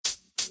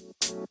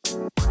So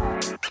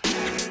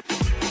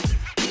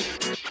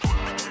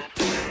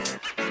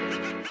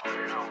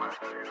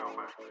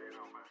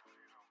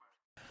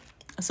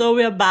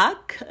we are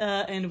back,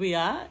 and we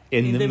are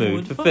in the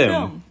mood for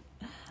film.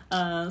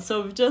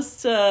 So we've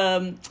just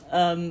come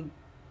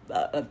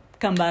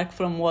back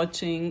from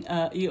watching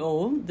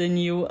EO, the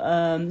new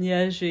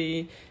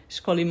Jerzy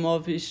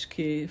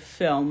Skolimowski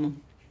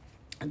film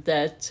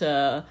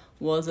that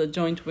was a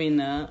joint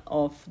winner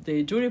of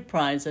the jury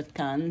prize at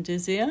Cannes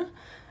this year,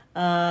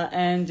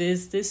 and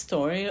is the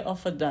story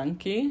of a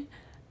donkey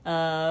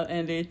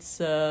and its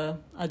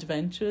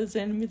adventures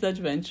and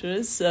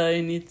misadventures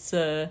in its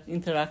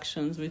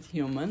interactions with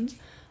humans.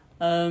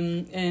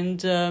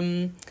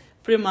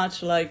 Pretty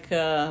much like,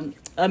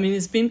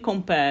 it's been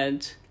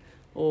compared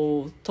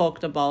or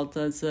talked about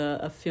as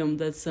a film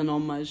that's an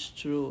homage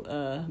to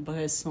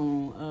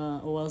Bresson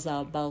or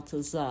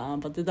Balthazar,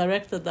 but the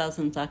director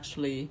doesn't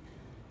actually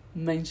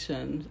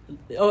mention,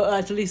 or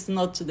at least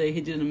not today, he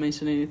didn't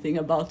mention anything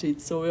about it,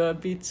 so we're a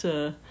bit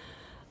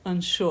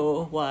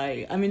unsure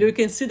why. I mean, we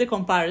can see the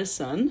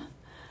comparison,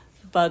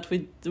 but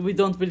we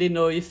don't really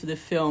know if the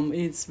film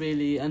is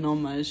really an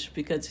homage,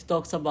 because he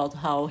talks about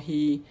how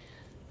he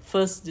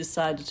first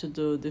decided to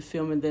do the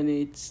film, and then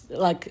it's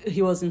like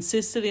he was in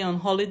Sicily on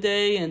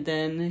holiday, and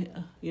then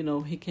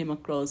he came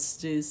across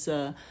this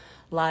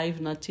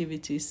live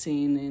nativity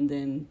scene, and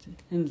then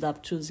ended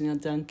up choosing a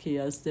donkey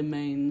as the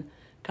main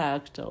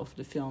character of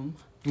the film.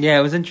 Yeah,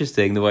 it was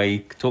interesting the way he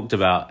talked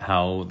about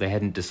how they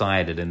hadn't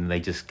decided and they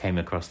just came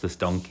across this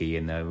donkey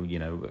and they were,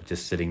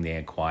 just sitting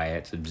there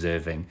quiet,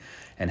 observing,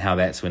 and how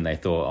that's when they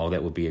thought, oh,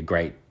 that would be a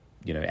great,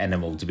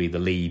 animal to be the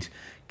lead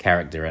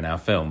character in our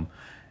film.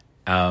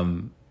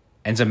 And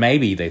so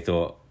maybe they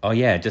thought, oh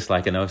yeah, just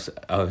like an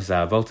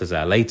Osar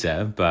Balthazar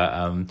later, but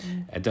I'm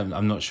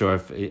not sure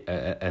if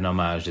an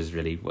homage is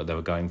really what they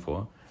were going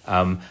for.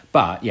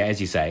 But yeah,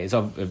 as you say, it's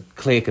of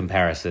clear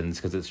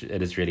comparisons, because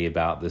it is really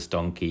about this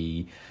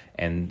donkey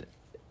and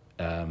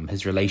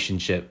his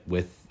relationship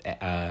with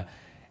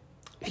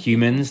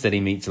humans that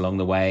he meets along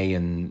the way,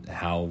 and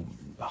how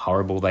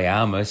horrible they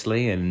are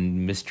mostly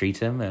and mistreat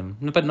him,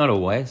 but not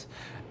always.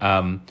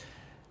 But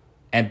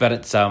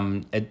it's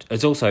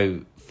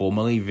also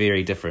formally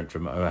very different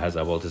from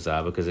Ohazar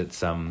Balthazar, because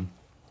it's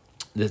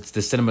the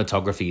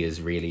cinematography is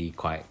really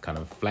quite kind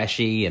of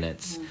flashy, and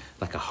it's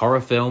like a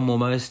horror film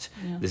almost.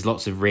 Yeah. There's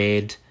lots of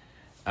red,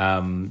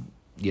 light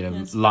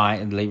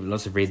and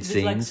lots of red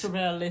scenes. Like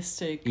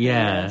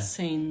surrealistic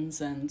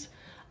scenes, and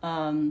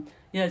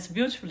it's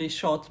beautifully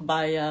shot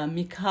by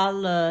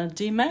Michal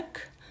Dimek,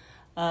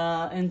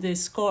 and the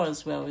score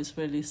as well is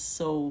really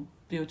so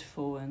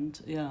beautiful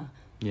and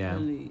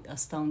really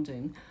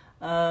astounding.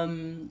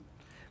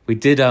 We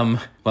did,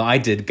 I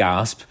did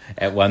gasp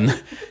at one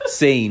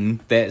scene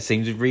that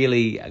seems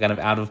really kind of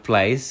out of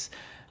place.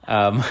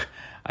 I'm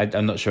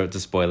not sure it's a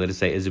spoiler to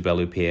say Isabelle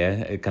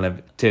Huppert. It kind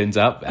of turns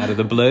up out of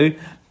the blue,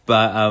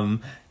 but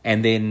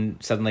and then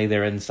suddenly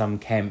they're in some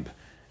camp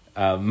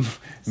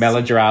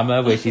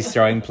melodrama where she's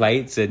throwing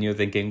plates, and you're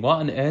thinking, what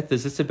on earth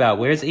is this about?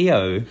 Where's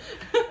EO?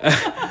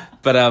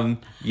 But and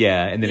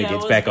then it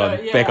gets back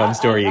on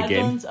story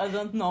again. I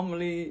don't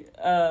normally.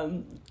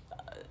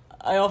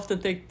 I often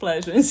take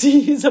pleasure in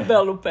seeing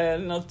Isabelle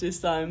Huppert, not this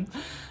time.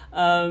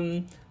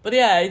 But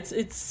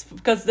it's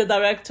because the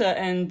director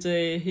and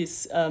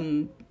his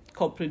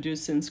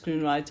co-producer and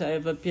screenwriter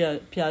Eva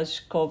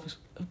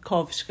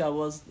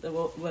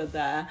Piaskowska were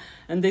there,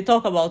 and they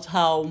talk about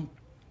how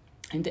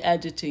in the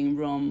editing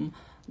room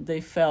they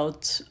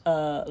felt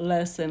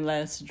less and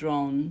less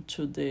drawn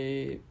to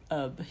the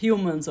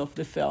humans of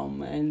the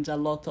film, and a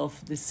lot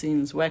of the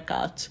scenes were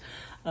cut.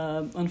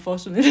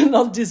 Unfortunately,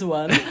 not this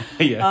one.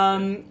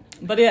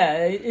 But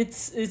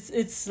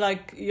it's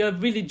like you're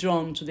really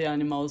drawn to the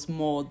animals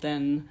more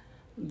than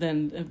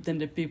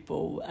the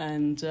people,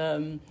 and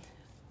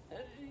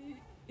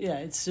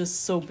it's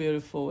just so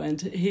beautiful. And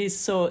he's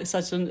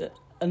such an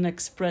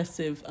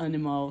expressive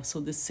animal. So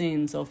the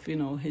scenes of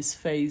his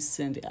face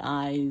and the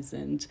eyes,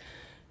 and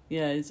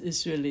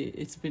it's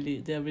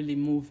really they're really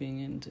moving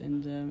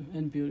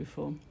and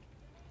beautiful.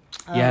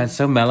 It's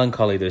so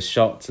melancholy. There's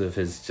shots of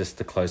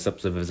the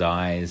close-ups of his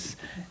eyes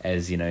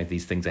as,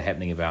 these things are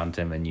happening around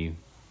him, and you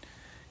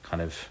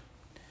kind of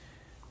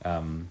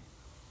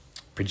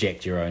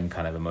project your own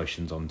kind of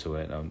emotions onto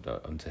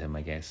him,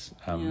 I guess.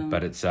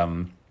 But it's,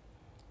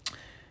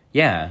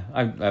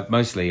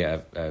 mostly,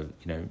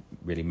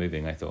 really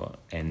moving, I thought,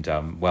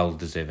 and well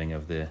deserving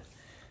of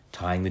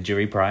tying the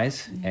jury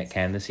prize at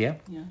Cannes this year.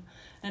 Yeah.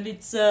 And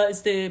it's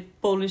the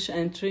Polish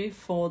entry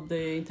for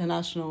the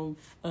international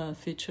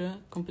feature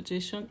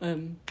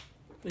competition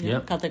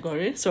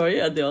category. Sorry,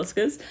 at the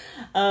Oscars,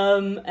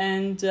 so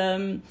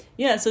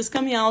it's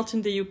coming out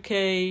in the UK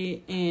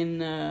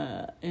in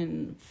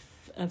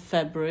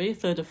February,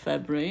 3rd of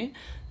February.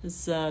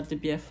 It's the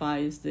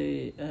BFI is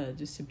the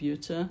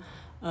distributor.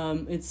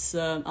 It's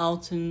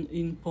out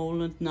in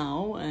Poland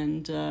now,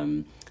 and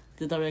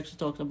the director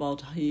talked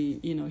about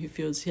he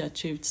feels he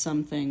achieved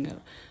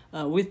something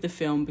with the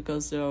film,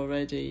 because there are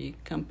already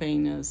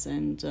campaigners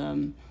and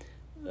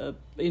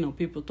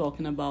people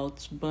talking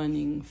about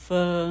burning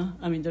fur.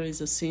 I mean, there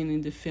is a scene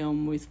in the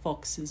film with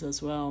foxes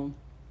as well.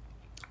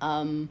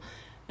 And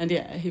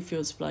yeah, he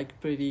feels like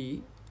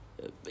pretty,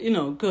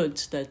 good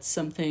that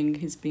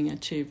something is being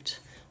achieved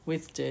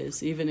with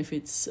this, even if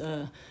it's,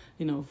 fur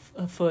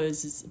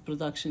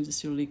production is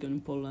still legal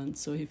in Poland,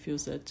 so he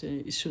feels that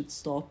it should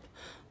stop.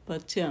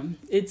 But yeah,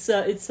 it's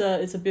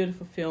a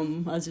beautiful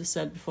film, as you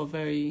said before,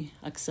 very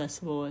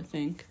accessible, I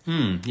think.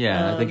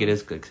 I think it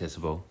is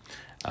accessible.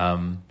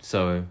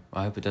 So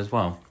I hope it does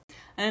well.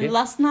 And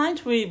last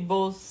night we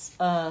both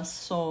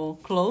saw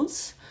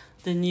Close,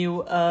 the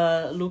new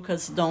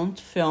Lucas Dont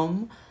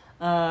film,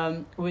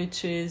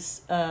 which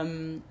is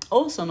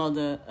also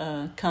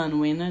another Cannes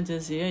winner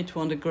this year. It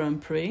won the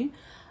Grand Prix.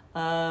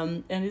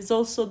 And it's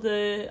also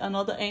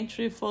another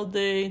entry for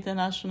the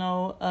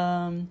international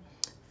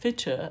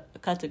feature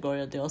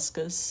category at the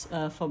Oscars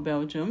for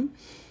Belgium.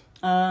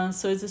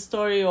 So it's a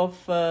story of,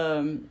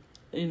 2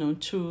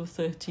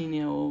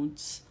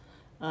 13-year-olds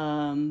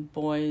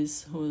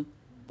boys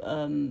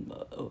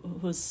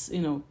who's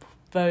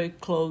very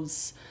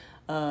close,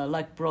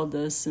 like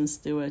brothers since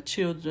they were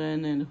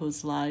children, and who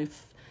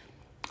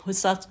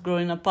start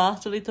growing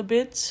apart a little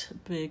bit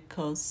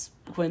because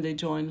when they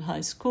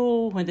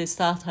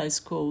start high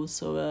school.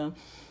 So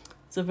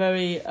it's a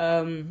very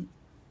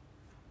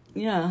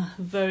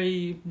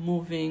very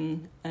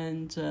moving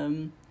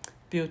and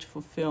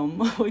beautiful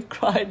film. We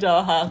cried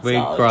our hearts out. We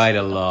cried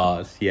a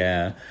lot,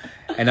 yeah.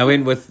 And we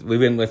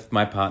went with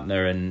my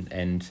partner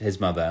and his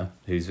mother,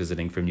 who's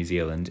visiting from New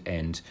Zealand,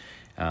 and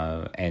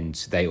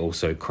they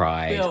also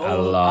cried a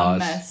lot. A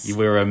mess. We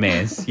were a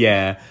mess,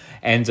 yeah.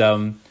 And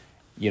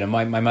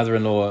my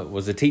mother-in-law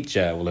was a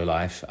teacher all her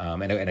life,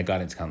 and a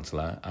guidance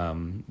counsellor,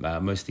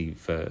 mostly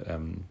for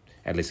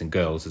adolescent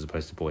girls as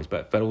opposed to boys,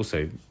 but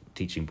also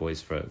teaching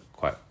boys for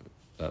quite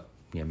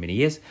many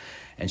years.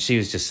 And she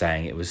was just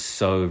saying it was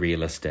so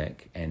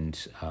realistic, and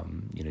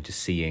just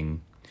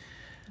seeing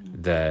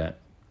the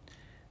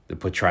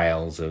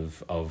portrayals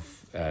of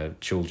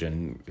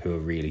children who are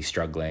really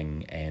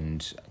struggling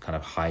and kind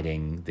of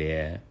hiding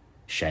their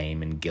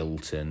shame and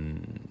guilt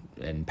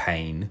and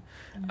pain.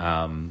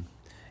 And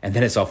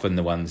then it's often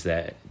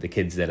the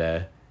kids that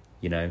are,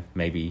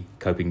 maybe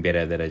coping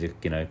better, that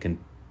are, can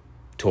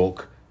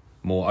talk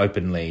more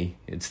openly.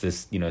 It's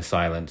this,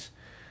 silent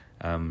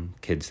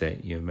kids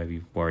that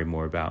maybe worry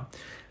more about.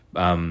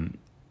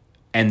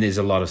 And there's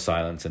a lot of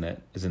silence in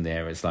it, isn't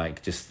there? It's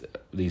like just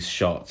these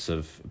shots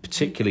of,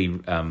 particularly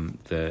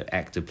the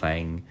actor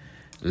playing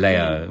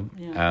Leo,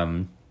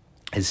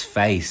 his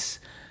face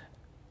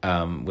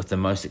with the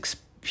most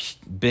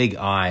big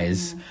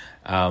eyes,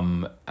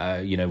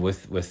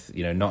 with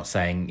not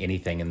saying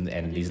anything,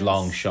 and these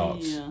long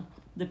shots.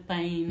 The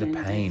pain.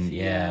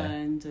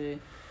 And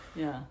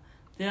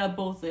they are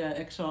both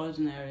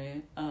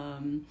extraordinary.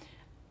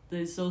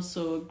 There's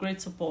also a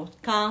great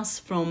support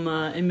cast from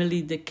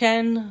Emily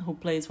Dequesne, who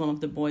plays one of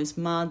the boys'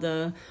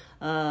 mother.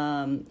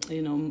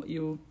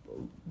 You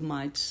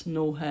might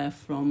know her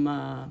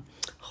from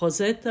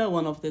Rosetta,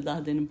 one of the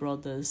Dardenne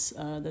brothers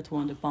that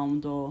won the Palme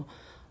d'Or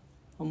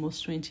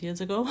almost 20 years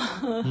ago,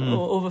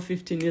 or over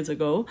 15 years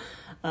ago.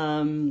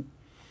 And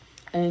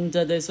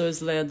there's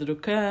always Léa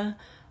Drucker.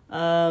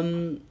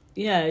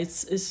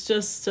 It's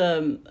just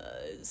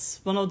it's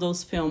one of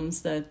those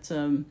films that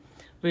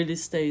really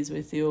stays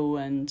with you.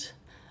 And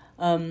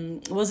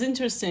it was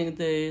interesting,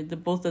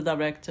 both the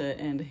director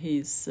and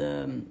his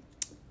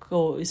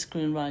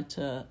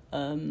co-screenwriter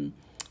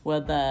were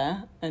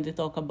there, and they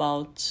talk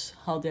about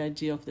how the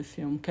idea of the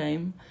film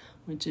came,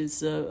 which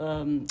is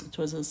it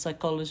was a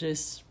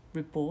psychologist's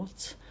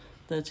report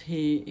that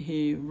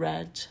he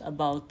read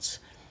about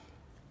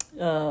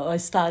a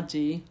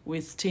study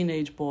with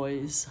teenage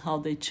boys, how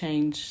they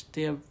changed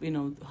their,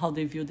 how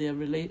they view their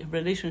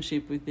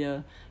relationship with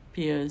their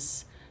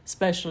peers,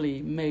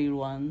 especially male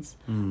ones,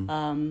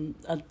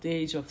 at the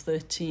age of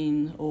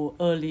 13 or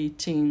early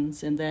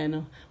teens. And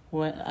then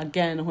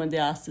when they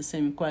ask the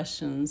same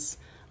questions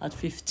at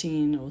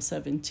 15 or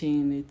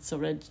 17, it's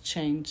already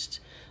changed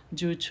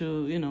due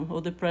to,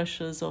 all the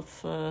pressures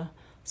of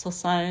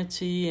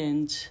society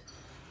and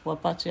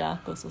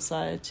patriarchal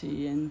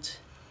society and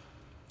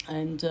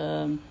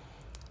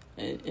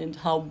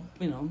how,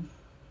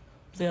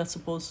 they are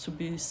supposed to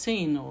be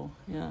seen, or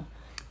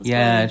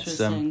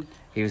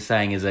he was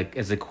saying as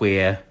a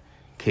queer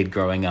kid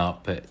growing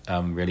up, it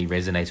really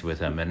resonated with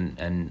him,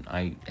 and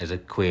I, as a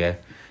queer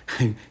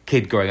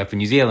kid growing up in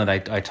New Zealand,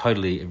 I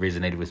totally, it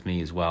resonated with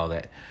me as well,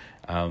 that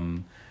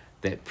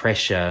that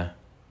pressure,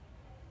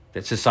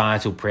 that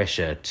societal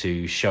pressure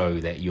to show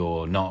that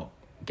you're not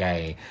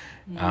gay,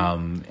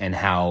 and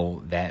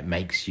how that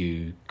makes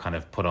you kind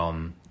of put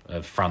on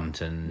a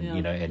front and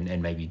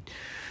and maybe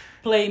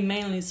play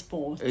mainly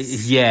sports.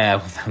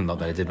 Not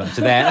that I did much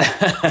of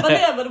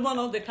that. but one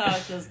of the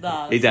characters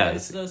does. He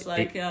does. So it's just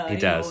like he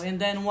does. And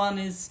then one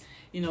is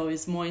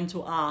is more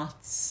into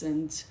arts,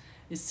 and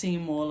it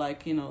seemed more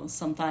like,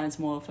 sometimes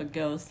more of a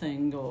girl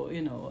thing, or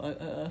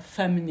a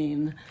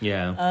feminine.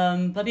 Yeah.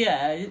 But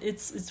yeah,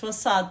 it was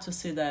sad to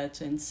see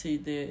that, and see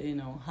the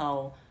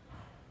how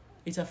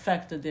it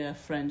affected their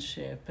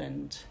friendship,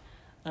 and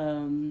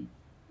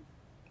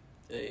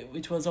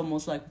it was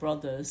almost like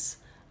brothers,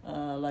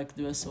 like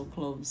they were so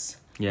close.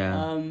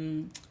 Yeah.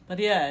 But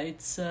yeah,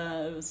 it's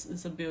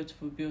a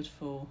beautiful,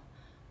 beautiful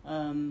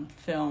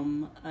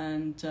film,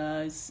 and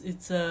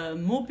it's a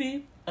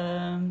movie.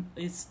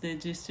 It's the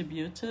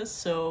distributor,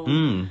 so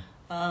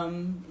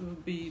will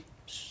be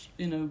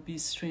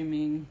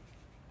streaming.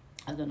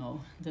 I don't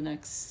know, the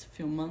next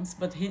few months,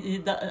 but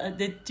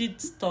they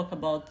did talk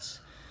about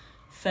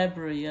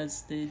February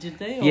as did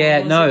they? Or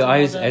yeah, no,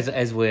 I was another...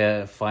 as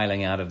we're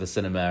filing out of the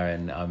cinema,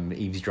 and I'm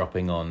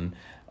eavesdropping on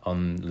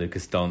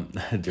Lucas Dont,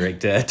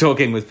 director,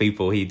 talking with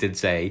people. He did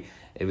say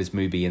it was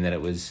Mubi, and that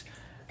it was,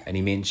 and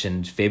he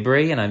mentioned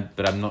February,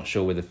 but I'm not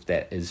sure whether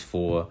that is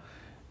for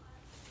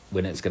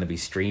when it's going to be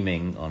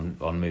streaming on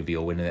Mubi,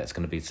 or when that's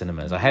going to be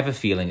cinemas. I have a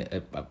feeling,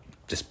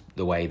 just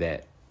the way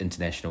that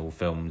international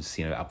films,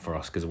 up for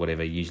Oscars or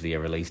whatever, usually are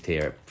released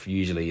here,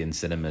 usually in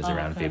cinemas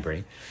around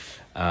February,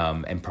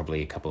 and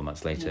probably a couple of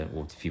months later,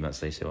 or a few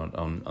months later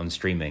on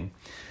streaming.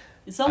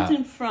 It's out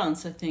in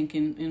France, I think,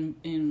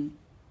 in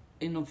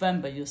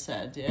November, you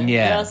said, yeah?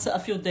 Yeah. There's a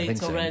few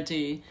dates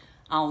already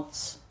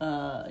out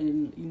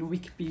in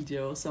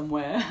Wikipedia or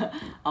somewhere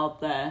out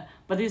there.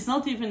 But it's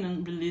not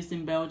even released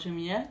in Belgium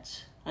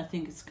yet. I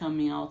think it's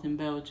coming out in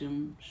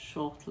Belgium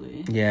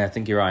shortly. Yeah, I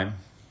think you're right.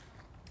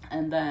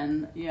 And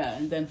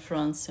then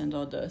France and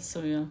others.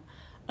 So yeah,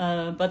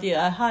 but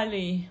yeah,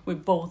 we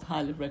both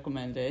highly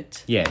recommend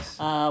it. Yes.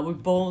 We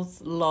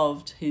both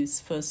loved his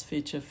first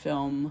feature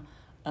film,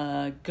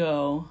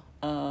 Girl,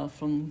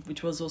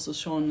 which was also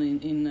shown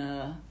in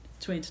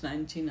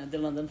 2019 at the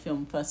London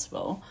Film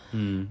Festival.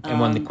 And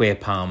won the Queer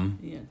Palm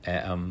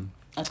at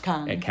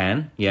Cannes. At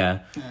Cannes,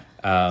 yeah.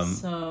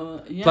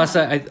 So yeah. Plus,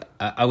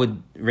 I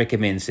would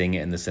recommend seeing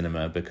it in the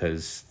cinema,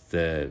 because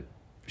the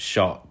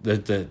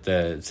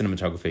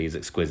cinematography is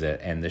exquisite,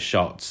 and the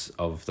shots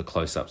of the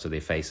close-ups of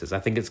their faces, I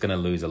think it's going to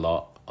lose a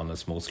lot on the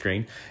small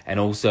screen. And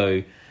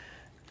also,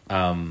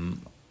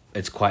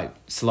 it's quite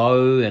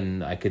slow,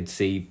 and I could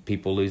see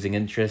people losing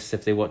interest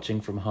if they're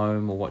watching from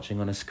home or watching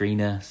on a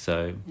screener,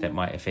 so that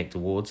might affect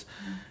awards.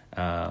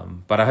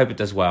 But I hope it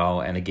does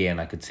well, and again,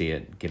 I could see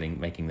it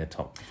making the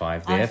top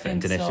 5 there for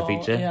international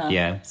feature.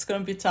 Yeah, it's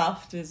going to be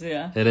tough this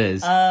year. It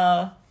is.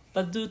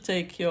 But do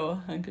take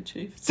your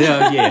handkerchiefs. Oh,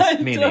 yes,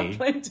 many.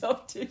 Plenty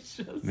of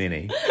tissues.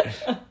 Many.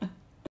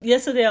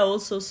 Yesterday I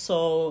also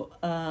saw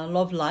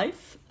Love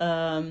Life,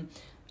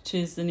 which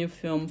is the new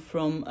film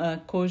from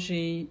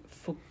Koji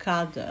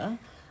Fukada.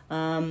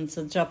 It's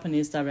a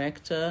Japanese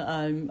director.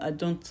 I'm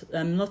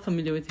not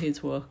familiar with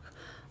his work,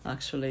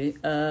 actually.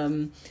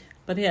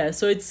 But yeah,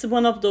 so it's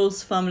one of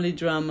those family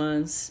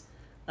dramas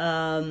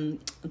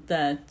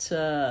that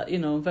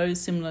very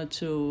similar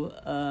to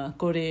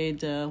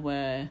Koreeda,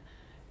 where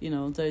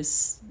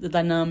there's the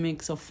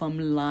dynamics of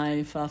family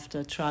life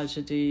after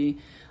tragedy,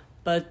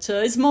 but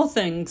it's more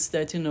things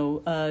that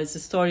it's a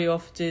story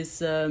of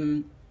this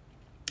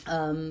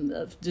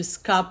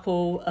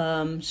couple.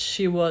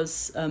 She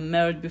was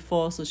married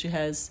before, so she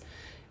has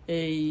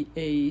a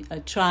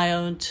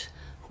child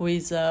who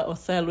is a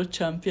Othello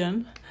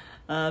champion,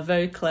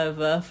 very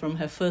clever from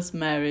her first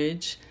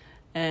marriage,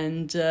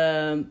 and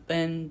the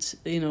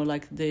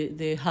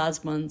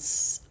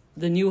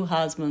new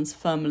husband's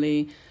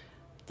family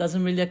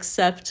doesn't really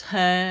accept her,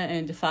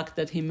 and the fact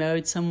that he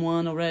married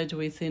someone already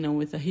with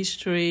a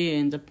history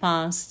in the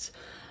past.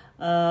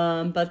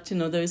 But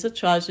there is a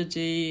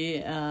tragedy.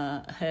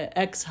 Her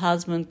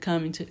ex-husband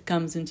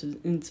comes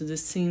into the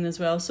scene as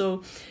well.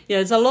 So yeah,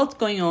 there's a lot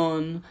going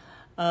on.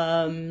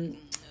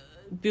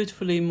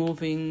 Beautifully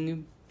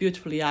moving,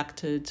 beautifully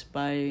acted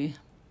by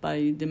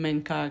the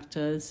main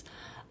characters.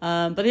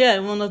 But yeah,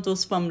 one of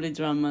those family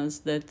dramas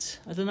that,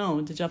 I don't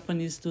know, the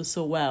Japanese do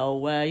so well,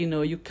 where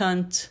you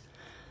can't.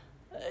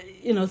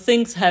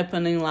 Things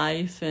happen in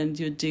life and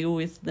you deal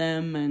with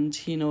them, and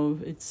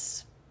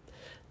it's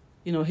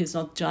he's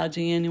not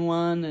judging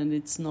anyone, and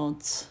it's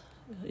not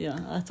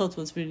I thought it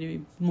was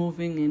really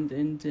moving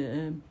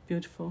and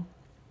beautiful.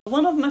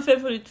 One of my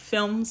favorite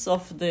films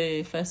of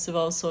the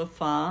festival so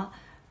far,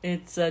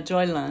 it's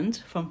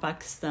Joyland from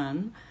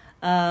Pakistan.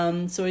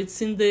 So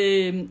it's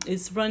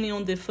running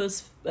on the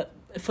first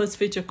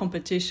feature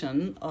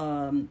competition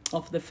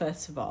of the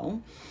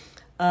festival.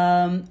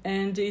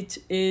 And it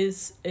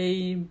is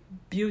a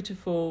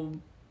beautiful,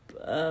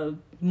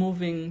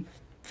 moving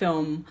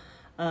film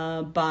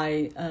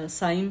by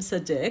Saim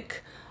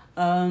Sadiq.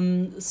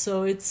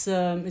 So it's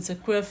a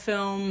queer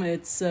film.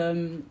 It's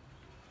the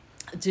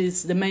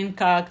main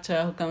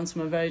character, who comes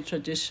from a very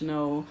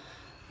traditional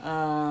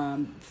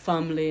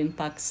family in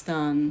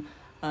Pakistan,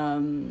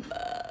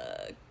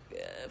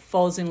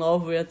 falls in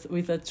love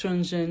with a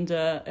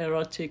transgender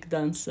erotic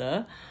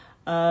dancer.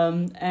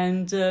 But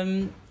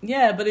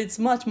it's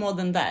much more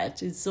than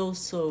that. It's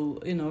also,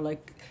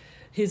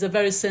 he's a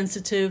very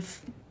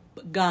sensitive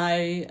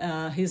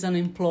guy. He's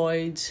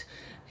unemployed.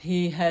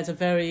 He has a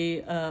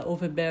very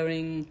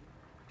overbearing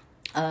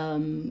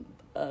father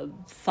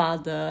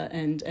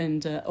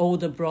and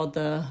older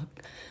brother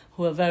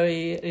who are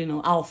very,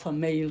 alpha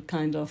male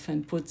kind of,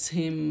 and puts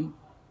him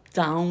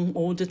down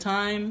all the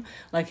time.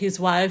 Like his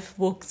wife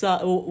works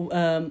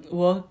and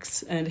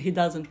he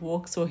doesn't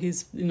work, so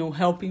he's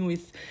helping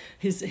with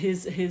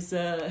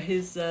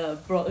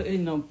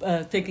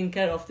taking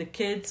care of the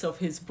kids of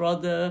his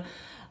brother,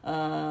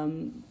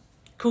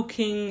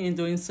 cooking and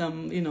doing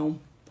some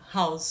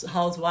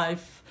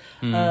housewife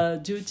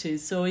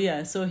duties. So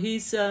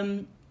he's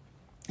and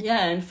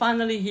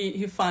finally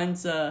he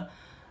finds a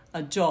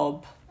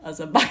job as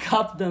a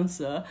backup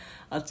dancer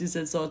at this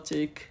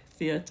exotic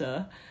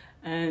theater.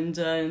 And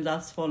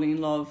that's falling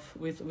in love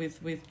with the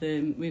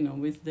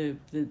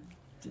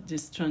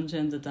this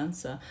transgender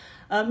dancer.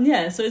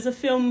 So it's a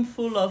film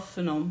full of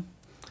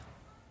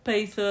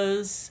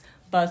pathos,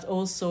 but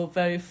also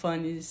very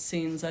funny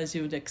scenes, as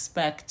you would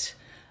expect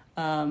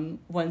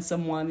when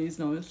someone is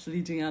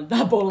leading a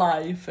double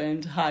life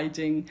and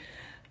hiding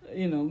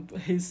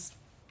his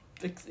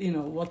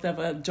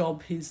whatever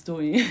job he's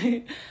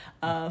doing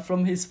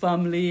from his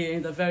family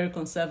in a very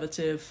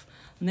conservative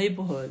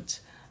neighborhood.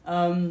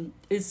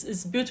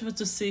 It's beautiful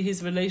to see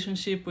his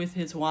relationship with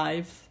his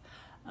wife,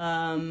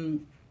 but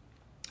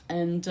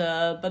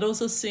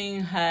also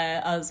seeing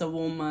her as a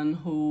woman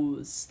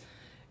who's,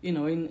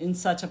 in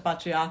such a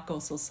patriarchal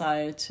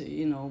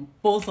society.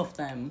 Both of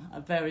them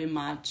are very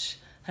much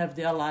have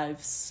their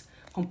lives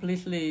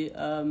completely,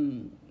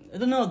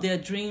 their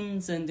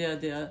dreams and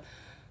their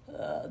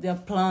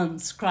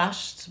plans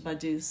crushed by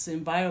this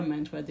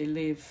environment where they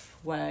live,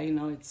 where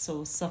it's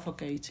so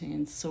suffocating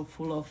and so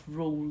full of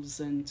rules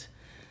and.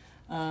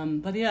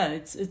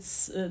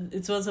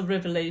 It was a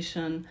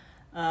revelation.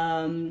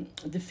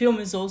 The film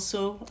is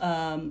also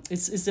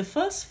it's the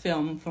first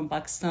film from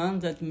Pakistan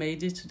that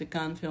made it to the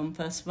Cannes Film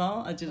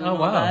Festival. I didn't know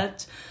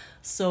that.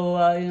 So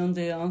in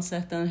the Un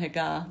Certain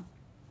Regard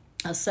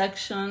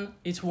section,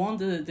 it won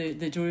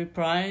the jury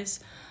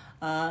prize,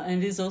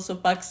 and is also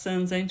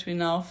Pakistan's entry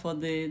now for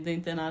the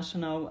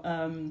international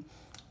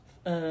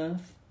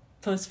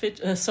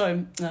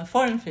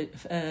foreign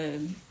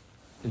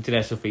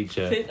international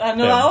feature. I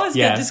know, I always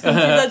get this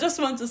confused. I just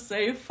want to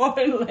say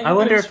foreign language. I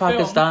wonder if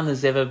Pakistan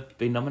has ever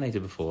been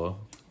nominated before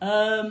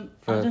for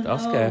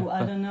Oscar.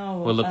 I don't know.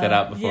 We'll look that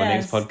up before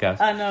next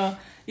podcast. I know.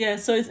 Yeah,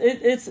 so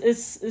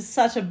it's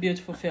such a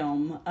beautiful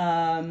film.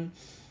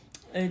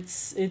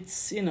 It's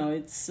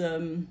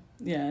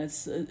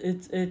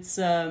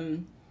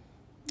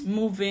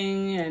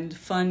moving and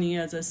funny,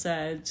 as I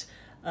said.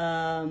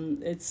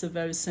 It's a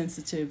very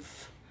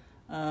sensitive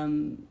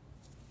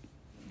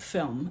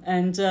film,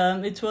 and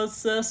it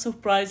was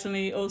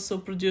surprisingly also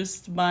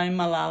produced by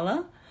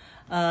Malala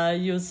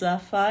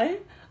Yousafzai,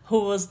 who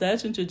was there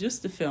to introduce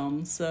the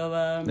film. So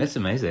that's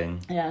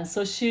amazing. Yeah,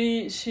 so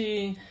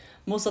she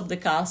most of the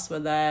cast were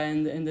there,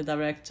 and the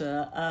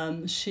director.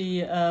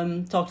 She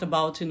talked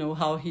about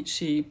how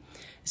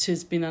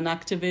she's been an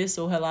activist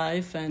all her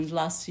life, and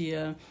last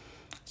year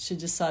she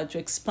decided to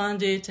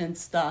expand it and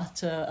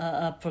start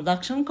a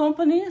production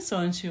company. So,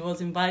 and she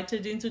was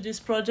invited into this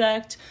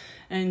project.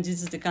 And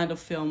this is the kind of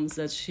films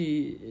that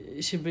she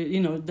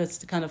that's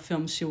the kind of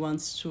films she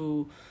wants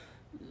to,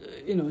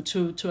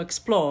 to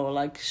explore,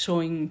 like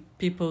showing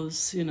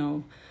people's,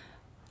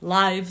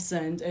 lives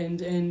and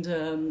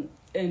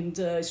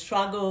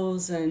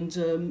struggles and,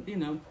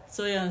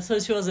 So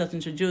she was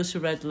introduced. She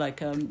read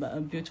like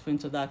a beautiful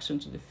introduction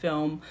to the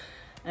film,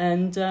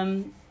 and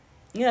so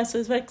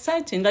it's very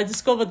exciting. I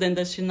discovered then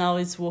that she now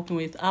is working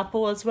with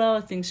Apple as well.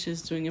 I think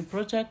she's doing a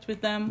project with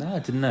them. No, I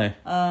didn't know.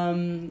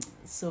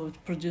 So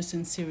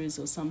producing series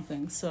or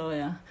something. So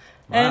yeah.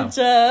 Wow. And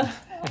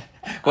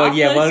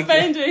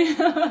spending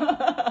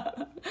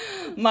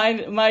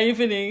my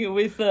evening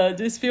with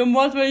this film.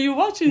 What were you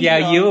watching? Yeah,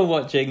 John? you were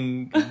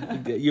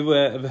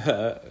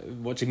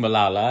watching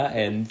Malala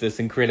and this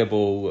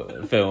incredible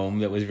film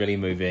that was really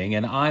moving,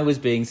 and I was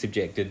being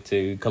subjected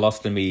to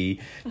colostomy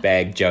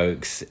bag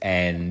jokes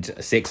and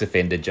sex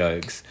offender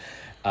jokes.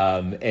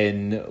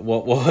 In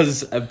what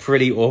was a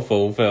pretty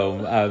awful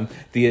film,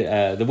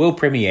 the world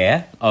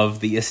premiere of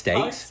The Estate.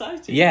 How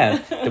exciting. Yeah,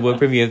 the world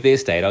premiere of The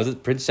Estate. I was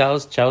at Prince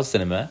Charles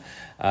Cinema.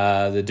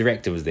 The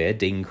director was there,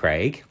 Dean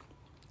Craig.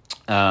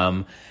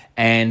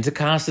 And the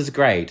cast is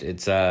great.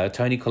 It's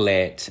Toni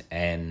Collette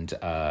and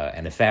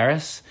Anna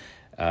Faris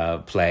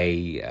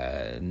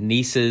play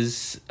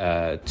nieces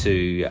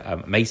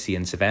to Macy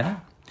and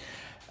Savannah.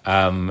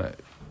 And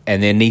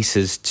they're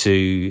nieces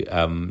to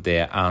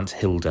their Aunt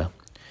Hilda,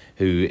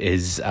 who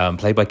is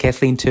played by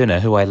Kathleen Turner,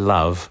 who I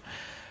love.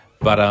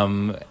 But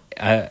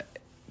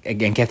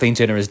again, Kathleen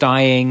Turner is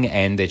dying,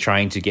 and they're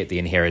trying to get the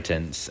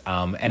inheritance.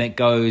 And it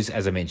goes,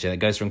 as I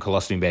mentioned, from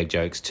colostomy bag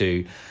jokes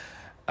to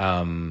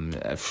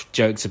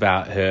jokes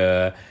about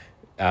her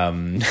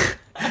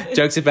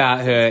jokes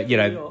about her, you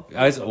really know,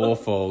 awful. it's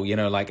awful, you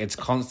know, like it's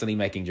constantly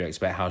making jokes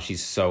about how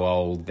she's so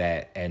old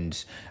that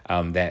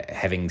that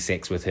having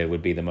sex with her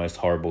would be the most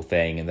horrible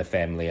thing, and the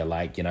family are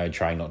like, you know,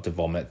 trying not to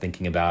vomit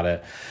thinking about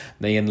it.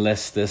 They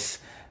enlist this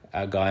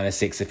guy on a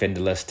sex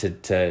offender list to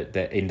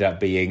that end up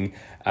being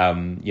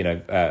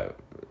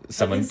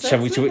someone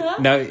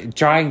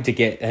trying to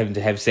get him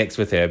to have sex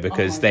with her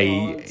because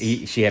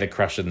she had a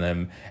crush on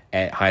them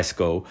at high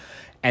school.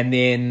 And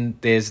then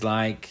there's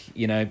like,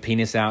 you know,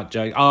 penis out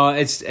joke. Oh,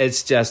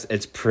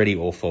 it's pretty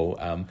awful.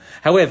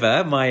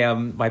 However,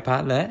 my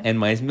partner and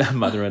my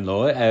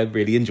mother-in-law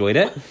really enjoyed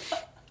it.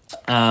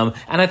 And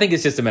I think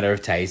it's just a matter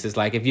of taste. It's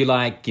like if you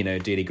like, you know,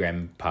 Dirty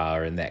Grandpa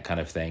and that kind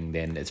of thing,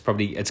 then it's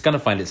going to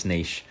find its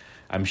niche,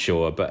 I'm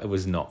sure, but it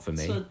was not for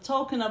me. So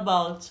talking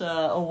about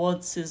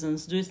award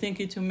seasons, do you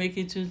think it will make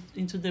it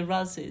into the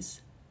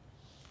Razzies?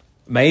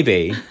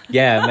 Maybe.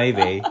 Yeah,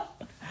 maybe.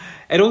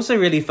 It also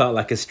really felt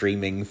like a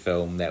streaming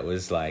film that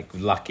was like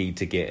lucky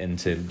to get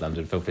into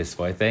London Film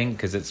Festival, I think,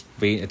 because it's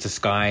a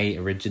Sky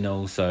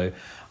original, so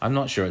I'm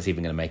not sure it's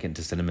even going to make it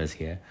into cinemas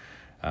here.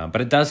 But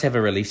it does have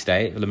a release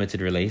date, a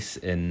limited release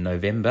in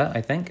November,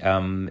 I think,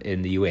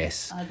 in the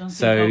US. I don't think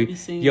so I'll be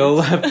seeing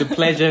you'll have the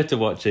pleasure to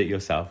watch it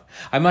yourself.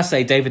 I must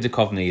say, David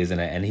Duchovny is in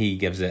it, and he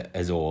gives it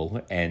his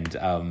all,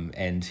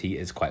 and he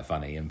is quite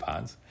funny in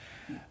parts.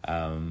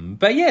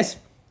 But yes,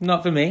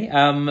 not for me.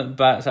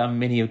 But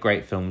many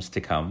great films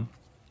to come.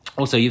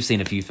 Also, you've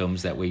seen a few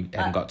films that we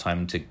haven't got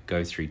time to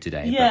go through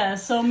today. Yeah,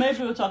 so maybe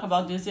we'll talk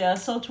about this. Yeah, I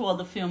saw 2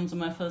 other films on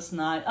my first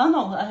night. Oh,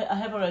 no, I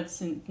have already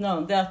seen...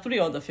 No, there are 3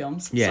 other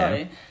films. Yeah.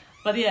 Sorry.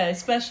 But yeah,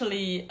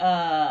 especially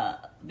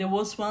there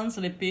was one,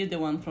 Sleepy, the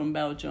one from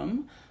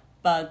Belgium.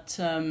 But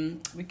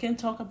we can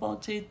talk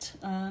about it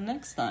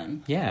next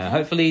time. Yeah,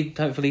 hopefully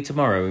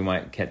tomorrow we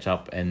might catch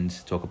up and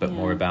talk a bit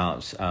more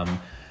about...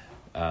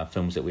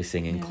 films that we're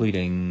seeing,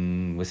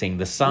 including we're seeing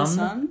The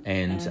Sun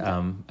and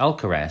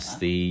Alcaraz,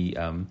 the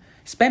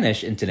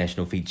Spanish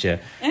international feature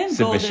and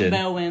submission. Golden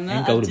Bell winner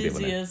at this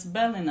year's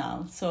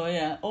Berlinale. So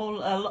yeah,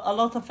 a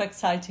lot of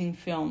exciting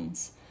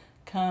films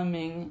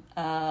coming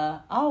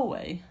our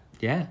way.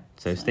 Yeah,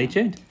 so stay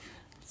tuned.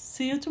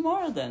 See you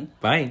tomorrow then.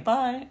 Bye.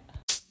 Bye.